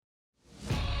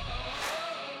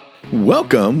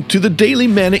Welcome to the Daily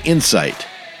Manna Insight,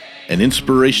 an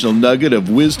inspirational nugget of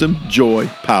wisdom, joy,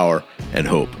 power, and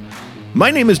hope. My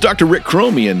name is Dr. Rick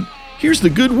Cromie, and here's the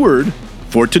good word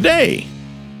for today.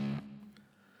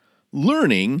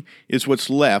 Learning is what's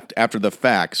left after the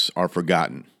facts are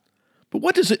forgotten. But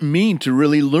what does it mean to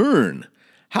really learn?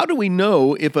 How do we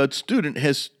know if a student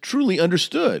has truly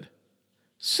understood?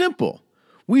 Simple.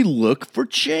 We look for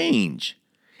change.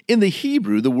 In the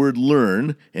Hebrew, the word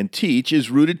learn and teach is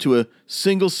rooted to a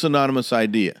single synonymous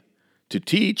idea. To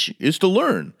teach is to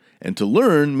learn, and to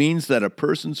learn means that a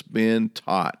person's been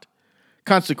taught.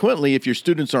 Consequently, if your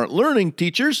students aren't learning,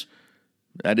 teachers,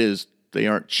 that is, they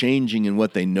aren't changing in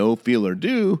what they know, feel, or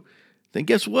do, then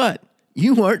guess what?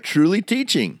 You aren't truly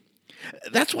teaching.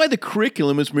 That's why the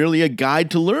curriculum is merely a guide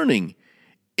to learning.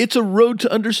 It's a road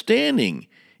to understanding.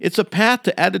 It's a path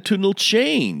to attitudinal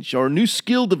change or new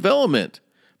skill development.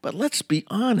 But let's be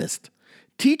honest,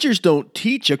 teachers don't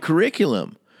teach a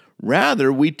curriculum.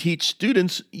 Rather, we teach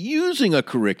students using a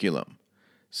curriculum.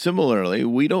 Similarly,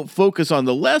 we don't focus on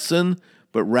the lesson,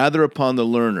 but rather upon the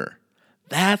learner.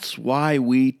 That's why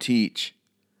we teach.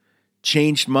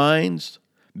 Changed minds,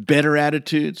 better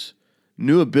attitudes,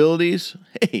 new abilities,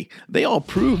 hey, they all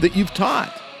prove that you've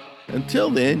taught. Until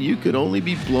then, you could only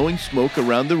be blowing smoke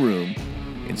around the room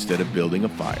instead of building a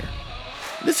fire.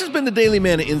 This has been the Daily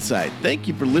Manna Insight. Thank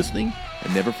you for listening,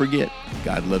 and never forget,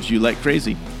 God loves you like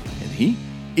crazy, and He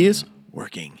is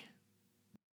working.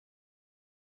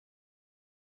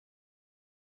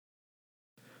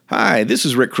 Hi, this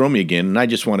is Rick Cromie again, and I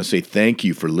just want to say thank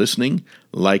you for listening,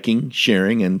 liking,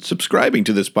 sharing, and subscribing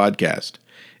to this podcast.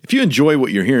 If you enjoy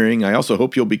what you're hearing, I also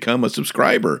hope you'll become a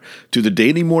subscriber to the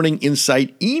Daily Morning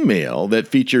Insight email that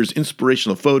features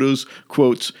inspirational photos,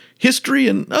 quotes, history,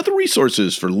 and other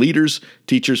resources for leaders,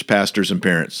 teachers, pastors, and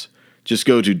parents. Just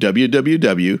go to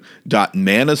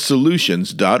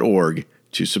www.mannasolutions.org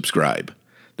to subscribe.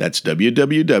 That's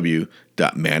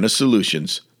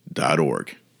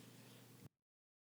www.mannasolutions.org.